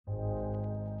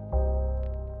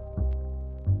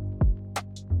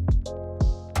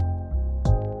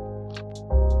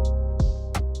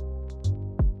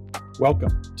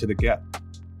Welcome to The Get,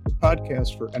 a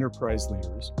podcast for enterprise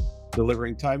leaders,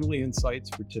 delivering timely insights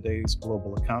for today's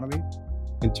global economy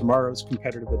and tomorrow's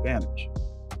competitive advantage.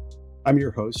 I'm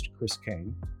your host, Chris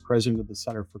Kane, President of the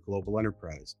Center for Global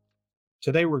Enterprise.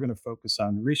 Today, we're going to focus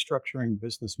on restructuring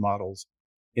business models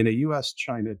in a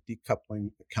U.S.-China decoupling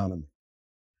economy.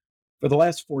 For the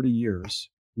last 40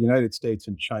 years, the United States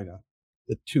and China,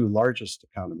 the two largest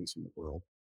economies in the world,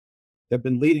 have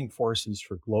been leading forces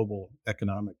for global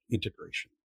economic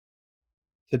integration.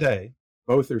 Today,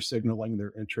 both are signaling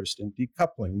their interest in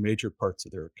decoupling major parts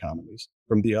of their economies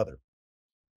from the other.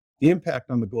 The impact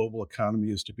on the global economy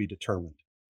is to be determined,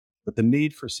 but the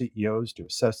need for CEOs to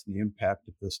assess the impact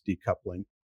of this decoupling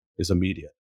is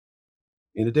immediate.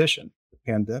 In addition, the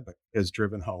pandemic has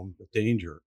driven home the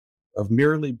danger of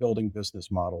merely building business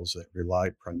models that rely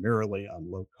primarily on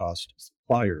low-cost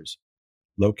suppliers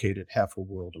located half a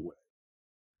world away.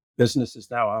 Business is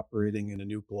now operating in a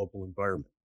new global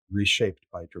environment, reshaped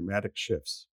by dramatic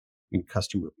shifts in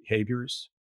customer behaviors,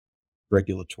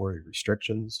 regulatory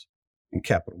restrictions, and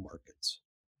capital markets.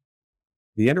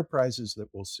 The enterprises that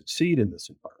will succeed in this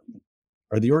environment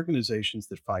are the organizations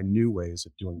that find new ways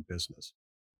of doing business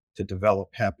to develop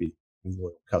happy and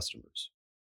loyal customers.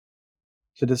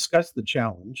 To discuss the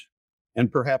challenge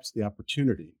and perhaps the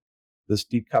opportunity this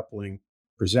decoupling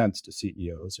presents to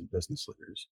CEOs and business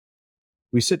leaders,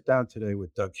 we sit down today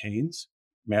with Doug Haynes,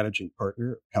 Managing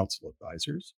Partner of Counsel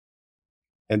Advisors,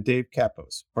 and Dave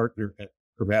Kappos, Partner at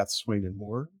Cravath, Swaine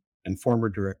Moore, and former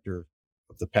Director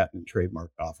of the Patent and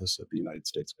Trademark Office of the United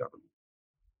States government.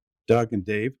 Doug and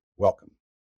Dave, welcome.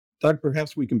 Doug,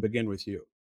 perhaps we can begin with you.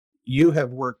 You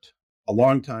have worked a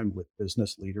long time with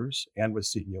business leaders and with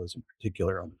CEOs in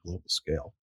particular on a global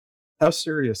scale. How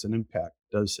serious an impact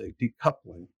does a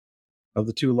decoupling of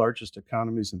the two largest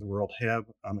economies in the world have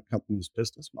on a company's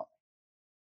business model?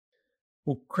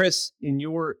 Well, Chris, in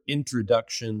your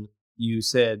introduction, you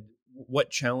said, what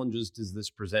challenges does this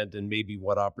present and maybe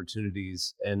what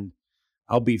opportunities? And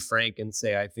I'll be frank and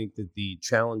say, I think that the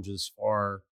challenges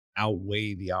far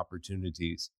outweigh the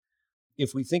opportunities.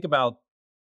 If we think about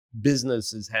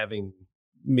business as having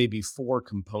maybe four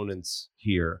components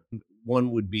here,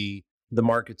 one would be the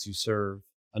markets you serve.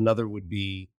 Another would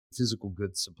be physical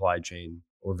goods supply chain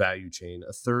or value chain.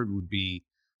 A third would be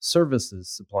services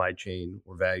supply chain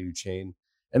or value chain.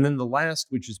 And then the last,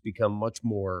 which has become much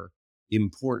more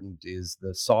important, is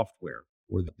the software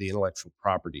or the intellectual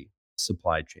property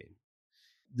supply chain.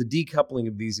 The decoupling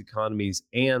of these economies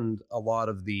and a lot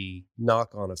of the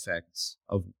knock-on effects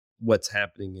of what's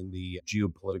happening in the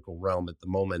geopolitical realm at the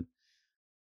moment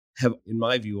have, in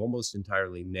my view, almost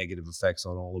entirely negative effects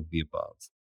on all of the above.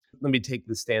 Let me take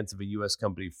the stance of a U.S.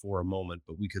 company for a moment,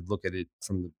 but we could look at it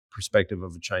from the perspective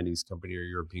of a Chinese company or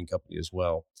European company as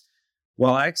well.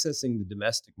 While accessing the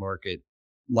domestic market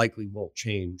likely won't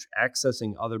change,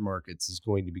 accessing other markets is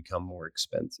going to become more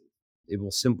expensive. It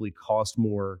will simply cost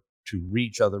more to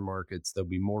reach other markets. There'll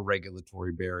be more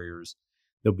regulatory barriers.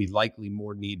 There'll be likely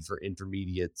more need for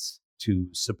intermediates to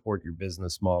support your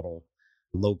business model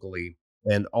locally,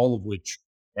 and all of which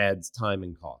adds time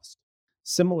and cost.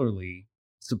 Similarly,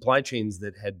 supply chains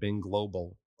that had been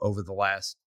global over the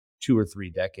last 2 or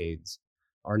 3 decades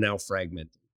are now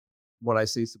fragmented. When I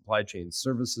say supply chains,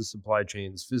 services supply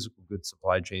chains, physical goods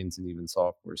supply chains, and even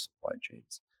software supply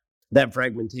chains. That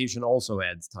fragmentation also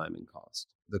adds time and cost.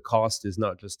 The cost is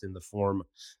not just in the form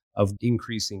of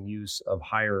increasing use of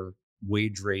higher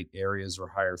wage rate areas or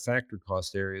higher factor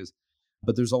cost areas,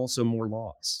 but there's also more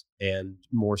loss and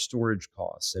more storage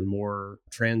costs and more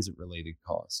transit-related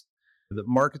costs. The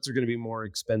markets are going to be more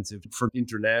expensive for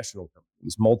international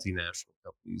companies, multinational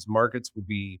companies. Markets would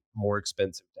be more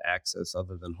expensive to access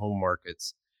other than home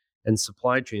markets, and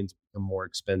supply chains become more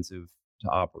expensive to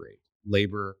operate.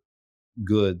 Labor,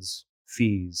 goods,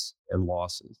 fees, and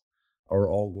losses are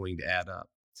all going to add up.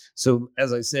 So,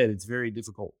 as I said, it's very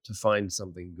difficult to find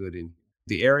something good in here.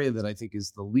 The area that I think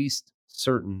is the least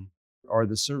certain are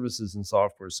the services and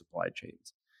software supply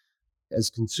chains. As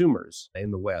consumers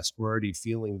in the West, we're already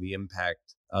feeling the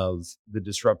impact of the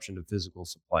disruption of physical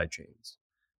supply chains.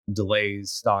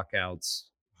 Delays, stockouts,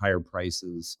 higher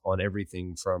prices on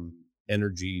everything from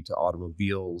energy to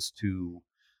automobiles to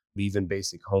even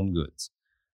basic home goods.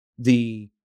 The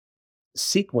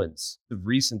sequence of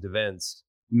recent events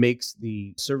makes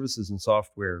the services and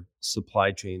software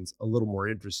supply chains a little more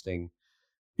interesting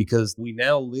because we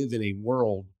now live in a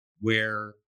world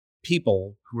where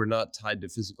people who are not tied to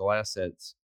physical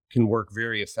assets can work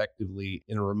very effectively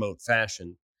in a remote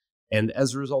fashion. And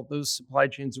as a result, those supply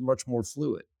chains are much more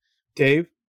fluid. Dave,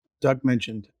 Doug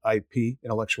mentioned IP,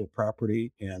 intellectual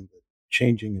property, and the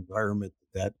changing environment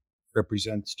that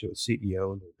represents to a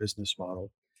CEO and their business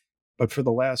model. But for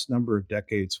the last number of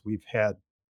decades, we've had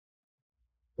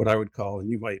what I would call, and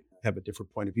you might have a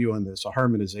different point of view on this, a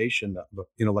harmonization of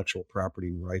intellectual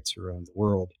property rights around the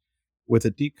world. With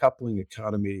a decoupling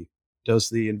economy, does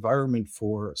the environment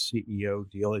for a CEO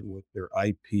dealing with their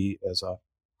IP as a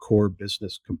core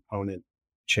business component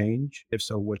change? If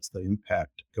so, what's the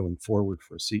impact going forward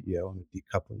for a CEO in a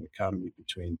decoupling economy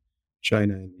between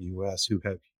China and the US, who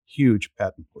have huge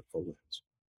patent portfolios?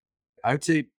 I would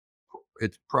say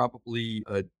it's probably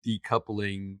a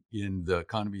decoupling in the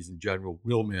economies in general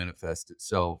will manifest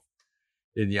itself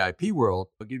in the IP world.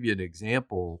 I'll give you an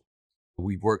example.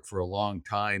 We've worked for a long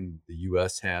time, the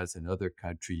US has and other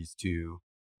countries, to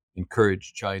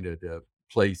encourage China to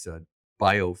place a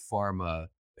biopharma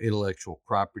intellectual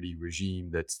property regime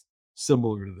that's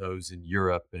similar to those in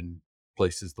Europe and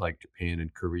places like Japan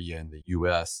and Korea and the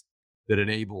US that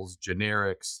enables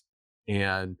generics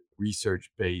and research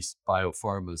based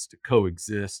biopharmas to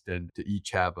coexist and to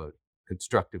each have a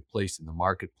constructive place in the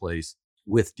marketplace.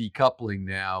 With decoupling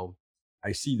now,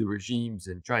 I see the regimes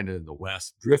in China and the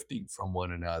West drifting from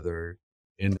one another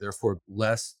and therefore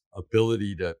less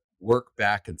ability to work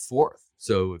back and forth.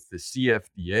 So if the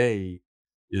CFDA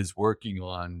is working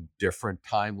on different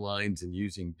timelines and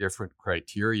using different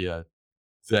criteria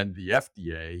than the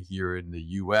FDA here in the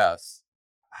US,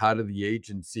 how do the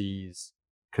agencies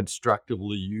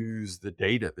constructively use the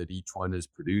data that each one is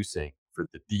producing? For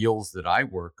the deals that I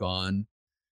work on,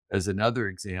 as another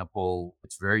example,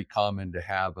 it's very common to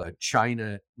have a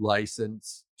China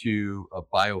license to a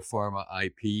biopharma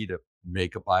IP to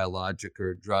make a biologic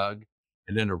or a drug,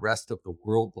 and then a rest of the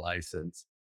world license.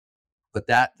 But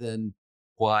that then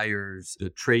requires the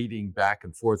trading back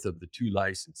and forth of the two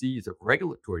licensees of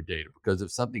regulatory data, because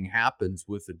if something happens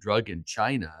with a drug in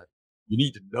China, you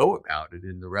need to know about it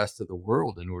in the rest of the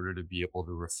world in order to be able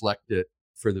to reflect it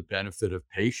for the benefit of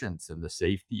patients and the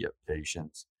safety of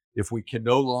patients. If we can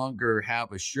no longer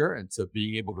have assurance of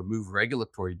being able to move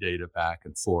regulatory data back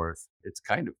and forth, it's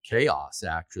kind of chaos,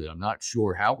 actually. I'm not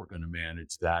sure how we're going to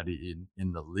manage that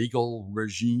in the legal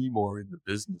regime or in the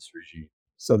business regime.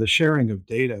 So the sharing of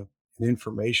data and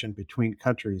information between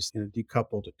countries in a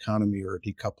decoupled economy or a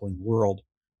decoupling world,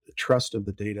 the trust of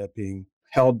the data being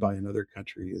held by another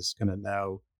country is going to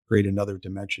now create another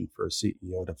dimension for a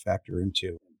CEO to factor into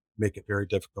and make it very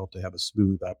difficult to have a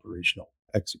smooth operational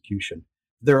execution.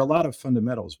 There are a lot of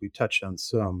fundamentals. We touched on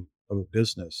some of a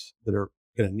business that are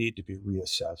going to need to be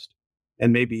reassessed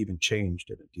and maybe even changed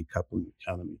in a decoupling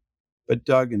economy. But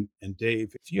Doug and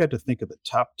Dave, if you had to think of the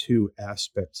top two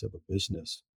aspects of a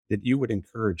business that you would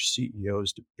encourage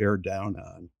CEOs to bear down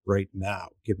on right now,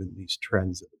 given these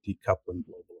trends of a decoupling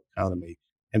global economy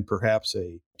and perhaps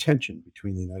a tension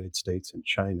between the United States and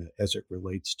China as it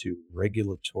relates to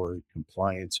regulatory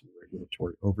compliance and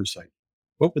regulatory oversight,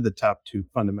 what would the top two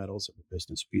fundamentals of a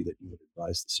business be that you would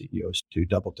advise the CEOs to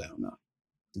double down on?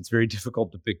 It's very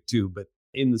difficult to pick two, but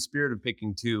in the spirit of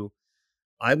picking two,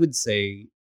 I would say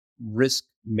risk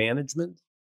management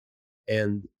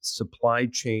and supply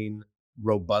chain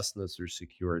robustness or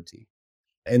security.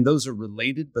 And those are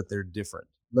related, but they're different.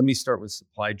 Let me start with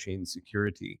supply chain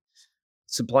security.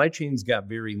 Supply chains got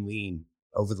very lean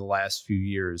over the last few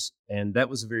years, and that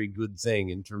was a very good thing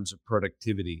in terms of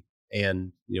productivity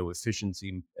and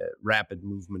efficiency, rapid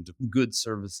movement of goods,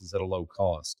 services at a low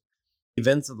cost.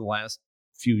 Events of the last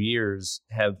few years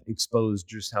have exposed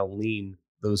just how lean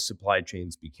those supply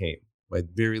chains became,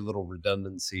 with very little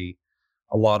redundancy,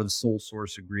 a lot of sole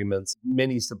source agreements.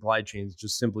 Many supply chains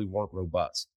just simply weren't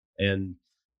robust. And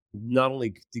not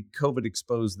only did COVID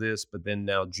expose this, but then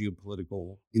now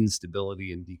geopolitical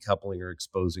instability and decoupling are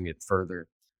exposing it further.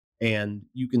 And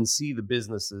you can see the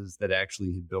businesses that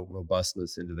actually had built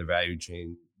robustness into their value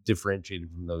chain differentiated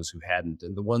from those who hadn't.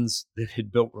 And the ones that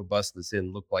had built robustness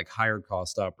in look like higher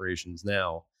cost operations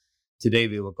now. Today,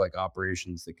 they look like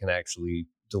operations that can actually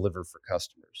deliver for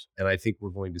customers. And I think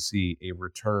we're going to see a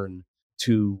return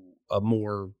to a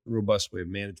more robust way of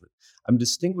management. I'm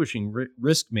distinguishing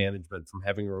risk management from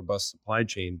having a robust supply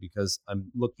chain because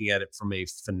I'm looking at it from a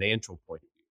financial point of view.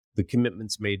 The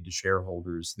commitments made to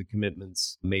shareholders, the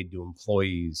commitments made to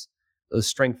employees, the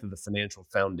strength of the financial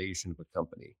foundation of a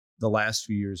company. The last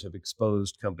few years have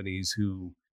exposed companies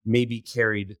who maybe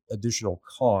carried additional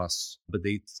costs, but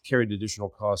they carried additional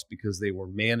costs because they were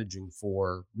managing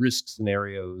for risk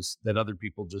scenarios that other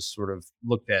people just sort of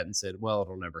looked at and said, well,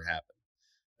 it'll never happen.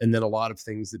 And then a lot of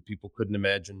things that people couldn't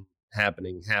imagine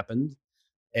happening happened.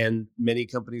 And many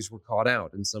companies were caught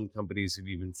out, and some companies have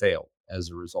even failed as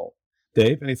a result.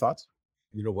 Dave, any thoughts?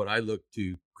 What I look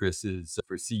to, Chris, is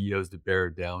for CEOs to bear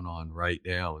down on right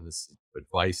now, and this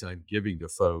advice I'm giving to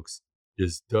folks,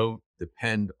 is don't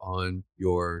depend on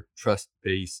your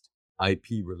trust-based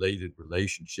IP-related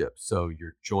relationships. So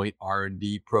your joint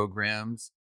R&D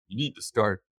programs, you need to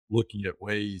start looking at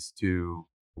ways to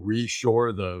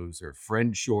reshore those or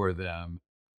friendshore them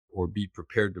or be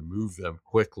prepared to move them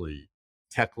quickly.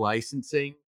 Tech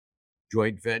licensing,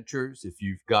 joint ventures, if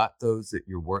you've got those that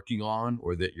you're working on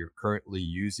or that you're currently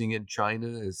using in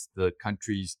China, as the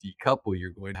countries decouple,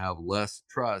 you're going to have less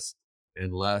trust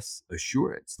and less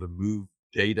assurance. The move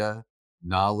data,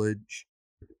 knowledge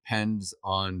depends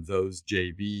on those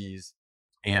JVs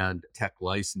and tech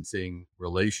licensing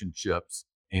relationships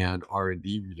and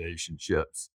R&D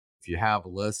relationships. If you have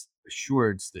less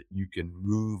assurance that you can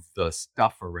move the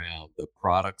stuff around, the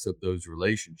products of those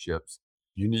relationships,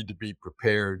 you need to be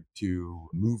prepared to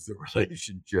move the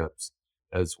relationships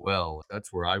as well.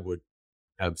 That's where I would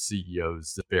have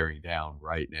CEOs bearing down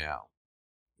right now.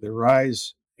 The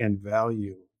rise and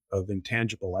value of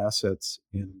intangible assets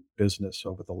in business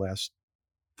over the last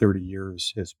 30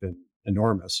 years has been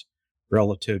enormous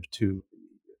relative to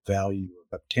the value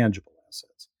of tangible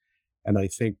assets. And I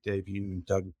think, Dave, you and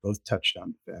Doug both touched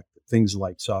on the fact that things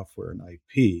like software and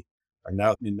IP are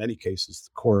now, in many cases,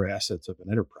 the core assets of an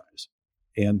enterprise.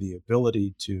 And the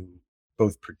ability to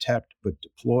both protect but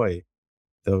deploy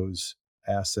those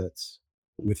assets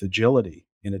with agility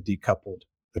in a decoupled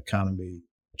economy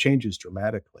changes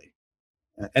dramatically.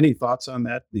 Any thoughts on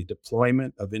that? The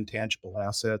deployment of intangible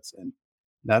assets and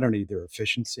not only their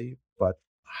efficiency, but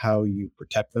how you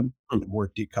protect them in a more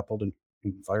decoupled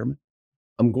environment?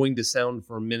 I'm going to sound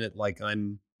for a minute like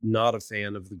I'm not a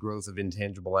fan of the growth of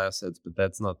intangible assets, but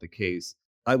that's not the case.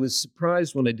 I was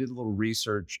surprised when I did a little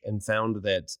research and found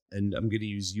that, and I'm going to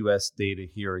use US data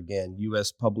here again,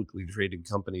 US publicly traded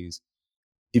companies.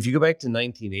 If you go back to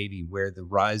 1980, where the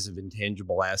rise of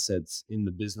intangible assets in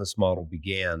the business model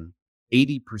began,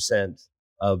 80%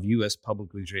 of US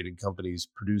publicly traded companies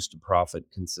produced a profit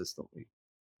consistently,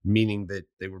 meaning that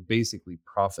they were basically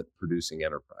profit producing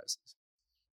enterprises.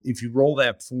 If you roll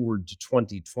that forward to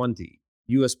 2020,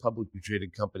 US publicly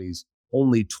traded companies,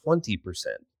 only 20%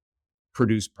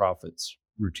 produce profits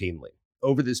routinely.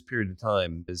 Over this period of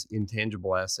time, as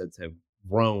intangible assets have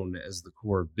grown as the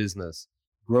core of business,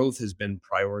 growth has been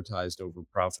prioritized over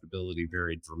profitability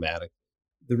very dramatically.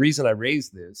 The reason I raise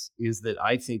this is that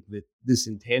I think that this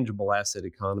intangible asset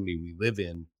economy we live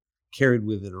in carried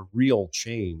with it a real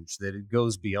change, that it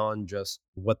goes beyond just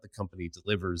what the company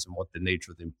delivers and what the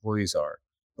nature of the employees are,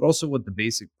 but also what the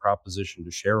basic proposition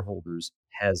to shareholders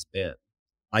has been.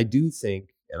 I do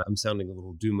think, and I'm sounding a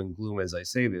little doom and gloom as I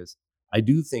say this, I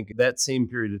do think that same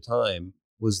period of time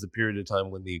was the period of time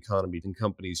when the economy and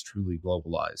companies truly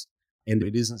globalized. And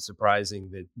it isn't surprising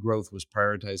that growth was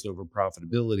prioritized over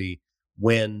profitability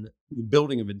when the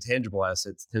building of intangible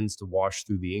assets tends to wash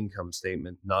through the income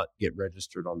statement, not get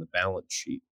registered on the balance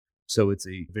sheet. So it's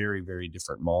a very, very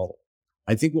different model.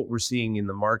 I think what we're seeing in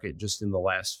the market just in the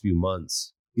last few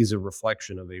months is a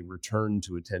reflection of a return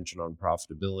to attention on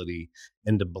profitability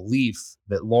and a belief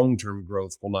that long-term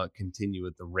growth will not continue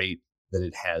at the rate that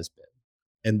it has been.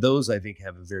 And those, I think,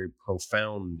 have a very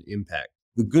profound impact.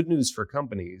 The good news for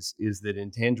companies is that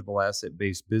intangible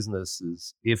asset-based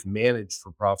businesses, if managed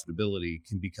for profitability,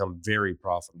 can become very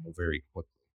profitable very quickly.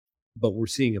 But we're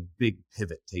seeing a big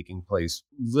pivot taking place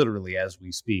literally as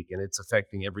we speak, and it's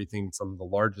affecting everything from the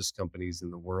largest companies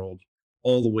in the world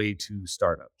all the way to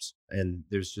startups. And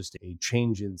there's just a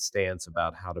change in stance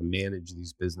about how to manage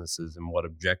these businesses and what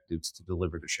objectives to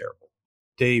deliver to shareholders.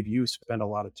 Dave, you spend a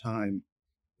lot of time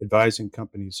advising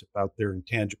companies about their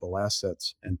intangible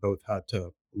assets and both how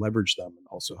to leverage them and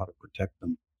also how to protect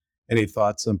them. Any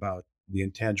thoughts about the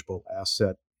intangible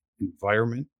asset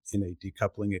environment in a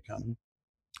decoupling economy?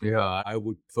 Yeah, I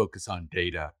would focus on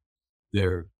data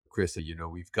there, Chris.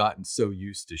 We've gotten so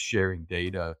used to sharing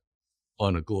data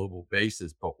on a global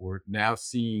basis, but we're now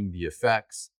seeing the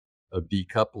effects of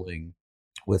decoupling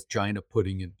with China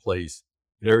putting in place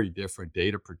very different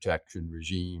data protection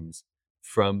regimes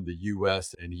from the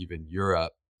US and even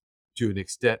Europe, to an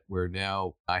extent where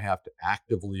now I have to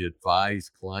actively advise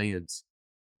clients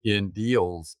in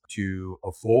deals to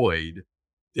avoid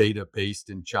data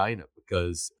based in China,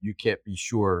 because you can't be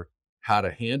sure how to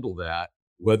handle that,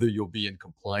 whether you'll be in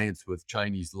compliance with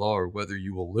Chinese law or whether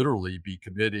you will literally be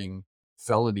committing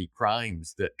felony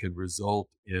crimes that can result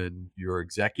in your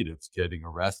executives getting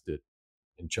arrested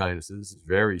in China. So this is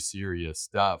very serious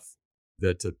stuff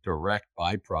that's a direct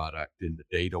byproduct in the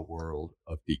data world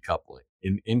of decoupling.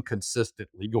 In inconsistent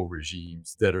legal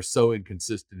regimes that are so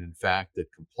inconsistent, in fact,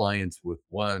 that compliance with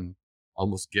one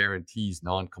almost guarantees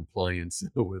non-compliance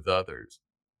with others.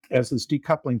 As this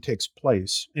decoupling takes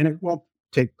place, and it won't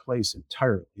take place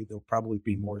entirely. There'll probably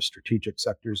be more strategic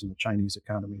sectors in the Chinese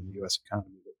economy and the U.S.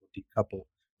 economy that will decouple,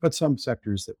 but some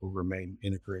sectors that will remain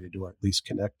integrated or at least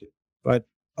connected. But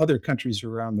other countries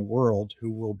around the world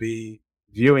who will be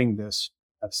viewing this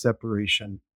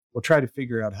separation will try to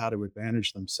figure out how to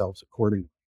advantage themselves accordingly.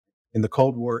 In the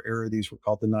Cold War era, these were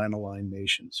called the non-aligned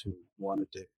nations who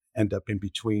wanted to end up in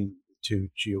between the two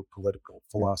geopolitical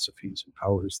philosophies and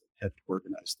powers that had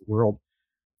organized the world.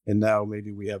 And now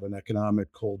maybe we have an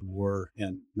economic Cold War,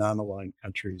 and non-aligned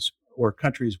countries or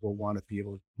countries will want to be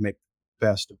able to make the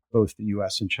best of both the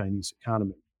US and Chinese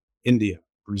economy. India,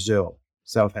 Brazil,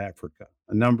 South Africa,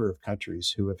 a number of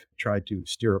countries who have tried to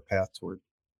steer a path toward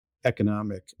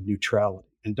economic neutrality.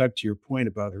 And Doug, to your point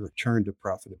about a return to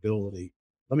profitability,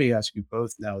 let me ask you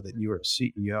both, now that you are a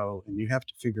CEO and you have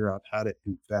to figure out how to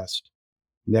invest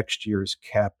next year's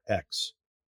CapEx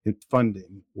in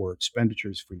funding or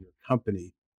expenditures for your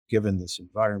company, given this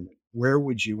environment, where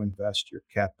would you invest your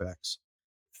CapEx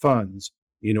funds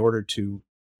in order to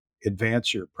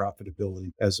advance your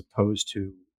profitability as opposed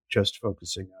to just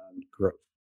focusing on growth?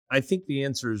 I think the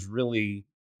answer is really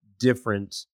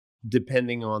different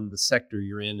depending on the sector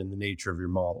you're in and the nature of your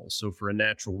model. So for a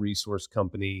natural resource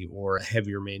company or a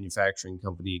heavier manufacturing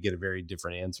company, you get a very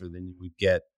different answer than you would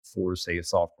get for, say, a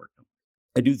software company.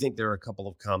 I do think there are a couple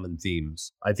of common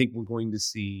themes. I think we're going to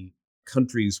see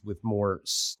countries with more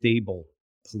stable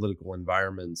political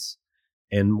environments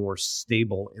and more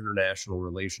stable international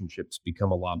relationships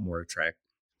become a lot more attractive.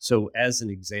 So as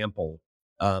an example,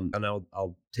 and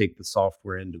I'll take the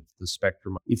software end of the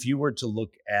spectrum. If you were to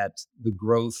look at the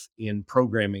growth in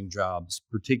programming jobs,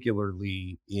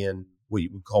 particularly in what you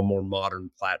would call more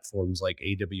modern platforms like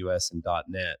AWS and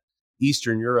 .NET,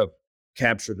 Eastern Europe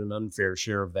captured an unfair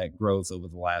share of that growth over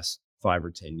the last 5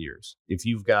 or 10 years. If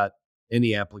you've got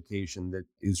any application that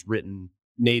is written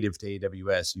native to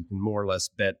AWS, you can more or less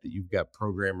bet that you've got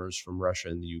programmers from Russia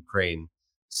and the Ukraine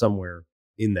somewhere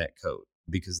in that code,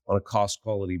 because on a cost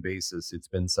quality basis, it's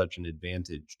been such an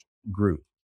advantaged group.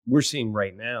 We're seeing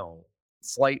right now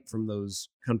flight from those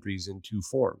countries in two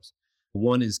forms.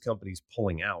 One is companies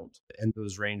pulling out, and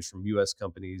those range from US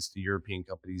companies to European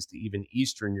companies to even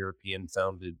Eastern European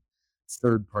founded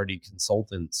third-party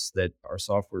consultants that are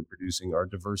software producing are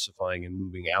diversifying and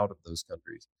moving out of those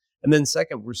countries. And then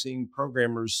second, we're seeing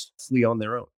programmers flee on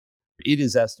their own. It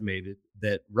is estimated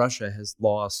that Russia has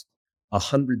lost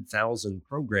 100,000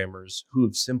 programmers who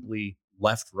have simply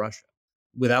left Russia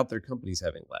without their companies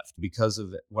having left, because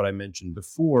of what I mentioned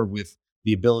before, with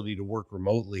the ability to work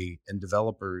remotely and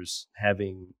developers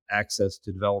having access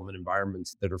to development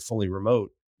environments that are fully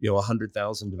remote.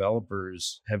 100,000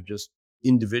 developers have just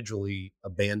individually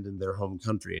abandoned their home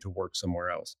country to work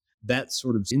somewhere else. That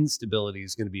sort of instability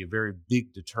is going to be a very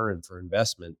big deterrent for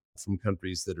investment from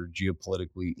countries that are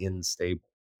geopolitically unstable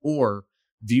or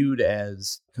viewed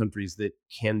as countries that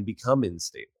can become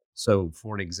unstable. So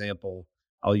for an example,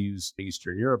 I'll use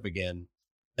Eastern Europe again.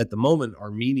 At the moment,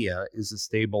 Armenia is a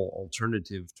stable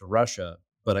alternative to Russia,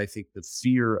 but I think the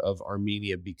fear of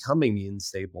Armenia becoming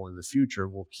unstable in the future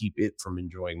will keep it from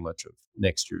enjoying much of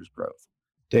next year's growth.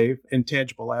 Dave,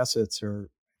 intangible assets are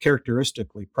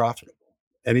characteristically profitable.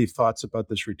 Any thoughts about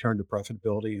this return to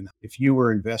profitability, and if you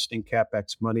were investing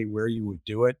CapEx money, where you would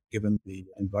do it given the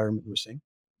environment we're seeing?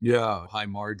 Yeah, high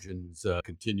margins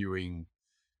continuing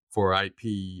for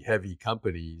IP heavy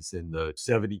companies in the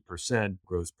 70%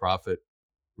 gross profit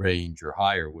range or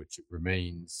higher, which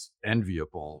remains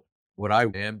enviable. What I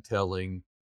am telling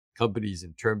companies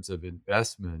in terms of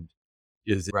investment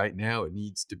is that right now it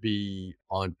needs to be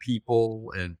on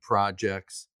people and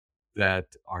projects that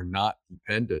are not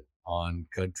dependent on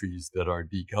countries that are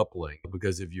decoupling.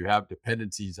 Because if you have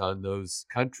dependencies on those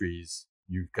countries,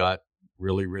 you've got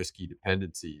really risky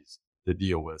dependencies to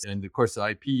deal with. And of course,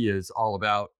 IP is all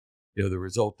about, the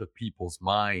result of people's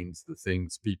minds, the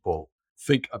things people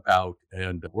think about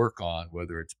and work on,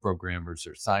 whether it's programmers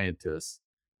or scientists.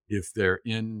 If they're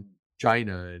in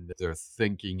China and their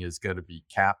thinking is going to be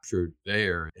captured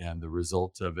there and the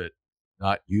results of it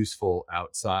not useful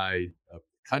outside of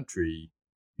the country,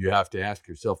 you have to ask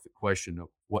yourself the question of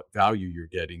what value you're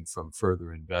getting from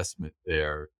further investment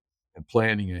there. And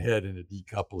planning ahead in a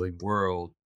decoupling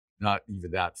world, not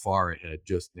even that far ahead,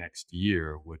 just next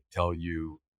year, would tell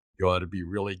you ought to be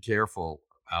really careful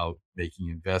about making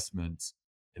investments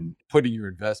and putting your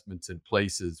investments in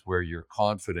places where you're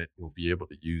confident you'll be able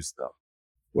to use them.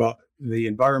 Well, the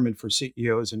environment for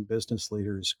CEOs and business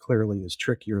leaders clearly is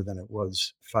trickier than it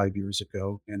was 5 years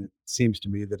ago. And it seems to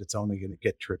me that it's only going to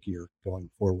get trickier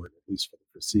going forward, at least for the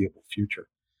foreseeable future.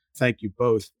 Thank you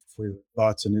both for your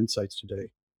thoughts and insights today.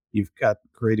 You've got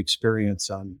great experience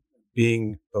on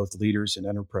being both leaders in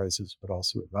enterprises, but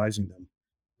also advising them.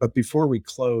 But before we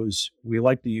close, we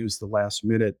like to use the last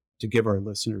minute to give our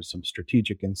listeners some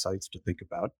strategic insights to think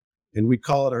about, and we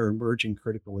call it our emerging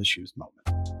critical issues moment.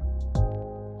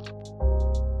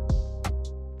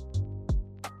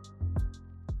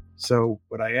 So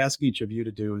what I ask each of you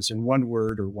to do is, in one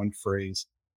word or one phrase,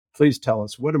 please tell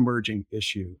us, what emerging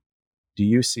issue do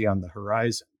you see on the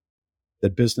horizon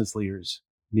that business leaders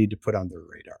need to put on their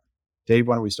radar? Dave,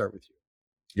 why don't we start with you?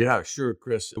 Yeah, sure,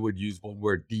 Chris. I would use one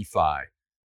word, DeFi.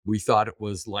 We thought it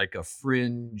was like a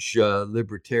fringe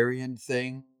libertarian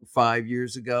thing 5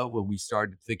 years ago when we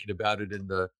started thinking about it in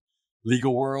the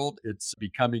legal world. It's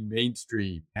becoming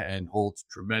mainstream and holds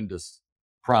tremendous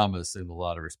promise in a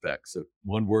lot of respects. So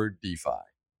one word, DeFi.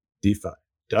 DeFi.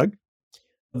 Doug?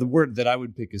 The word that I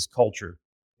would pick is culture.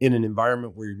 In an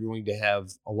environment where you're going to have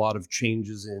a lot of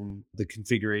changes in the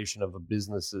configuration of a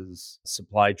business's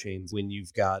supply chains, when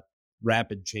you've got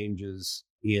rapid changes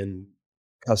in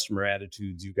customer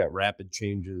attitudes, you've got rapid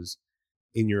changes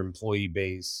in your employee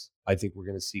base, I think we're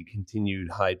going to see continued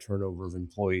high turnover of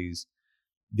employees.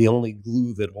 The only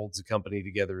glue that holds a company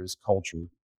together is culture.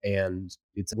 And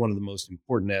it's one of the most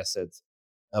important assets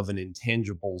of an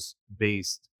intangibles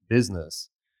based business.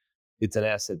 It's an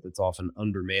asset that's often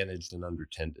undermanaged and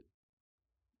undertended.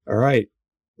 All right,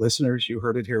 listeners, you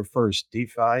heard it here first,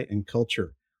 DeFi and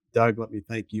culture. Doug, let me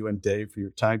thank you and Dave for your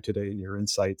time today and your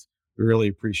insights. We really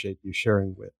appreciate you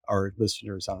sharing with our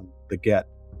listeners on The Get.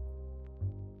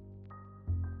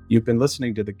 You've been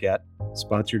listening to The Get,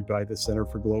 sponsored by the Center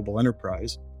for Global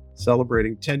Enterprise,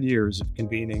 celebrating 10 years of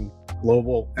convening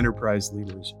global enterprise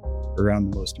leaders around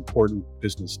the most important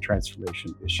business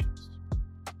transformation issues.